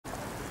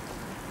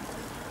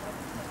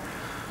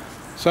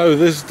So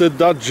this is the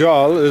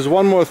Dajjal. There's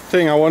one more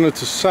thing I wanted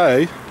to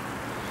say.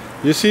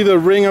 You see the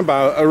ring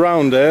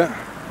around there?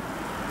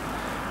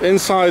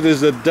 Inside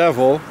is the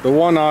devil, the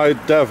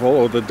one-eyed devil,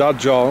 or the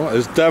Dajjal.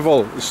 It's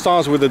devil, it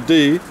starts with a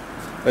D,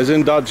 as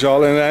in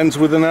Dajjal, and it ends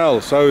with an L,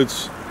 so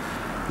it's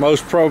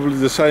most probably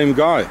the same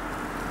guy.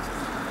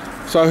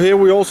 So here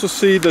we also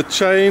see the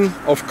chain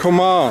of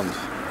command,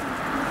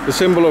 the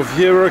symbol of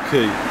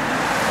hierarchy.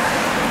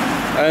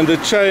 And the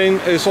chain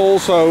is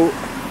also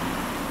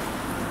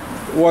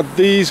what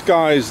these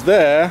guys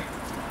there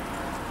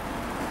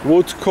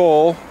would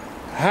call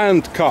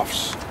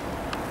handcuffs,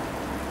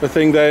 the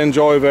thing they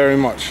enjoy very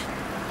much.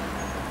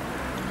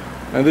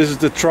 And this is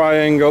the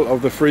triangle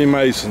of the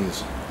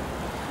Freemasons.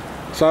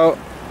 So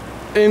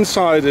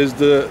inside is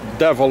the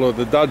devil, or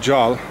the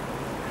Dajjal,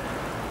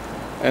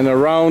 and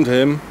around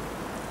him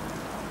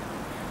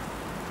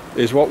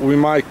is what we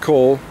might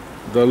call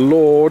the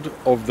Lord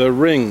of the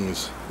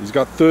Rings. He's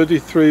got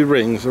 33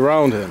 rings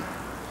around him.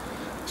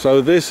 So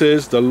this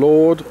is the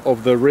Lord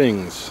of the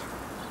Rings.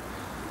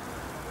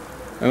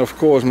 And of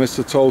course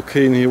Mr.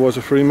 Tolkien, he was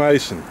a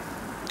Freemason.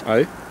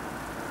 Eh?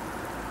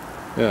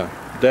 Ja.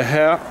 Der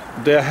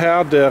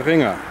Herr der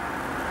Ringe.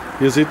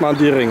 Hier sieht man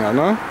die Ringe,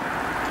 ne?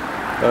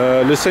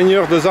 Le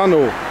Seigneur des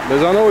anneaux.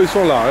 Les anneaux, ils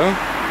sont là, hein?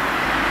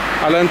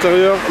 À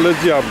l'intérieur, le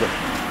diable.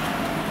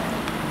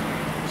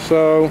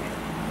 So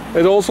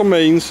it also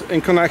means,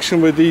 in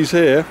connection with these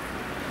here,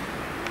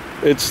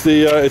 it's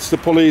the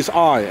police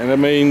eye, and it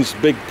means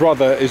Big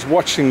Brother is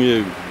watching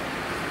you.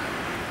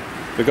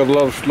 They got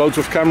loads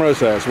of cameras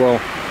there as well.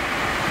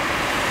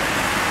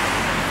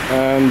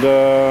 And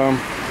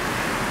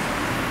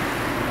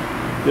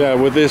yeah,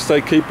 with this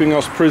they're keeping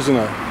us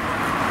prisoner.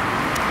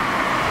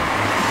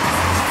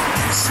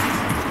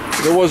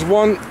 There was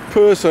one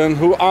person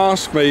who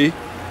asked me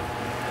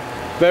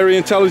very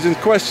intelligent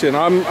question.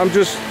 I'm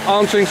just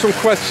answering some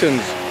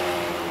questions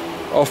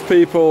of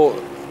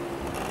people,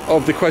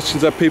 of the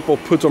questions that people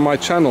put on my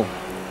channel.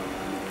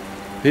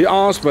 He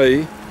asked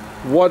me,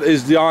 what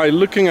is the eye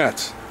looking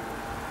at?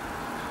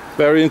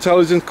 Very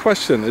intelligent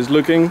question. Is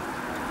looking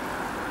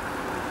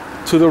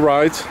to the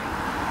right,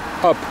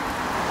 up.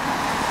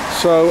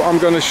 So I'm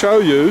going to show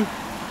you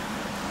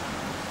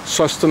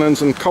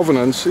sustenance and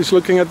covenants. He's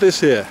looking at this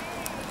here.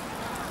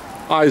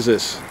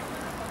 Isis.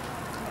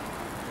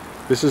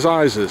 This is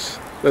Isis.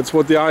 That's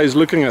what the eye is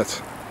looking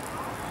at.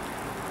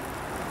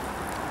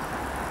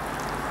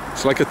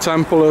 It's like a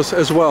temple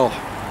as well.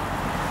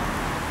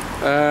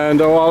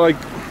 And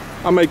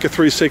I'll make a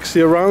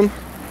 360 around.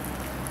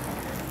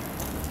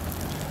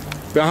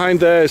 Behind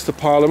there is the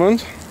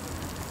Parliament.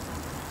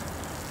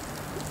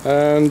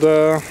 And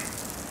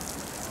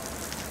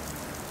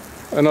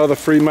another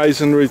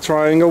Freemasonry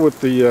triangle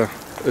with the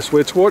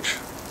Swiss watch.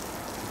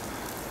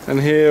 And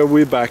here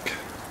we're back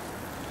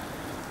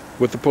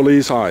with the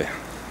police eye.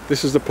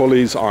 This is the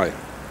police eye.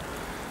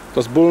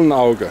 Das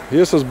Bullenauge.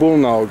 Hier ist das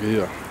Bullenauge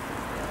hier.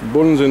 Die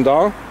Bullen sind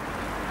da.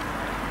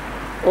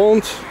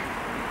 Und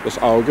das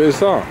Auge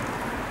ist da.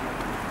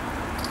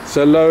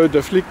 C'est l'œil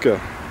de flic.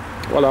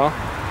 Voilà.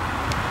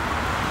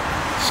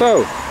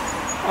 So,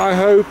 I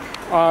hope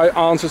I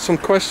answered some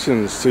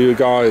questions to you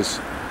guys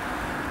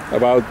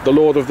about the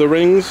Lord of the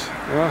Rings,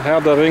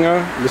 Herr der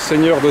Ringe, le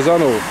Seigneur des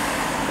anneaux.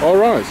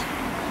 Alright.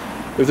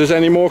 If there's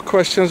any more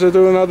questions, I'll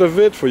do another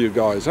vid for you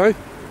guys, eh?